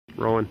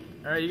Rolling.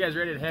 All right, you guys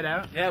ready to head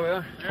out? Yeah, we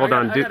are. Hold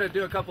on, I dude. gotta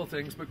do a couple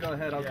things, but go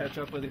ahead. I'll catch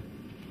up with you.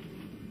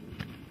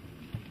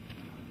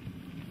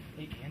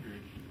 Hey, Andrew.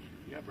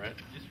 Yeah, Brett.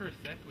 Just for a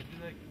sec, would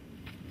you like,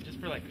 just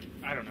for like,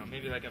 I don't know,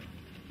 maybe like a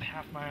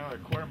half mile or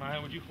quarter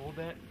mile, would you hold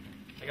that?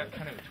 I got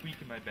kind of a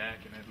tweak in my back,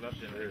 and I'd love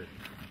to. Like,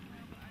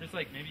 just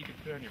like maybe you could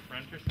put it on your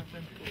front or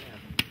something.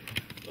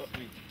 Yeah. Oh,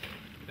 sweet.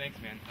 Thanks,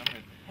 man.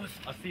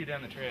 I'll see you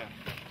down the trail.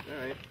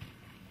 All right.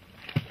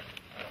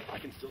 I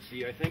can still see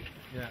you, I think.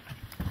 Yeah.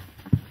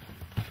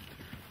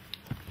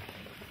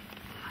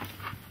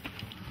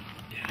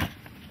 Yeah.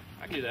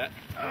 I can do that.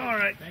 All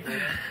right. Thanks,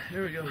 man.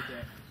 Here we go.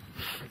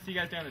 See you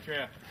guys down the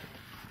trail.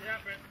 Yeah,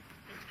 but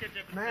let's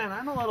catch up. Man,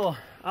 I'm a little.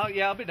 Oh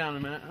yeah, I'll be down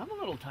in a minute. I'm a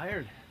little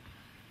tired.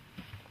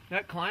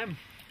 That climb,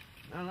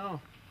 I don't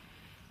know.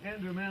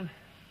 Andrew, man,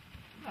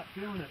 I'm not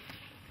feeling it.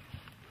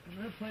 I'm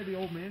gonna play the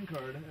old man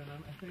card, and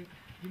I think.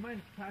 Do you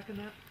mind packing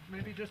that?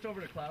 Maybe just over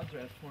to Cloud's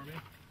Rest for me.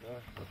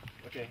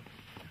 Okay.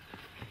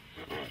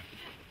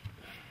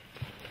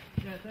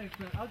 Yeah, thanks,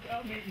 man.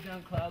 I'll meet you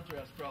down Cloud's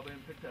Rest probably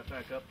and pick that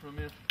back up from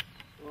you.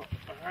 Well,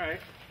 all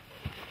right.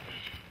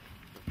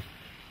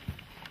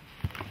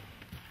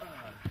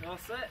 All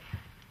set.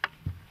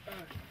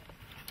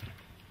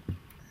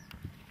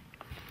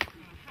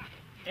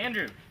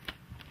 Andrew.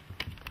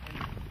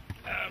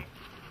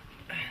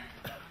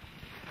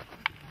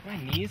 My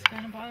knee's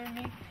kind of bothering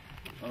me.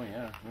 Oh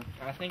yeah.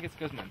 I think it's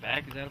because my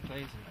back is out of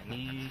place and my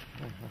knee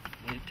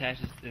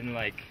attaches in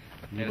like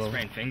I had a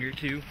sprained finger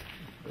too,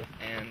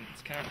 and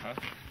it's kind of tough.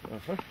 I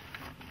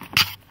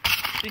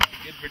think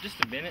it's good for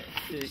just a minute,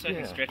 so I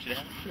can stretch it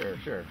out. Sure,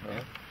 sure.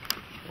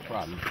 No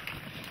problem.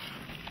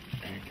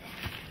 There you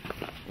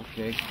go.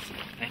 Okay.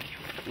 Thank you.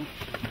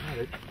 All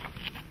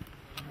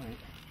right.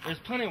 There's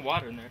plenty of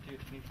water in there too.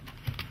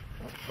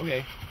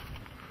 Okay.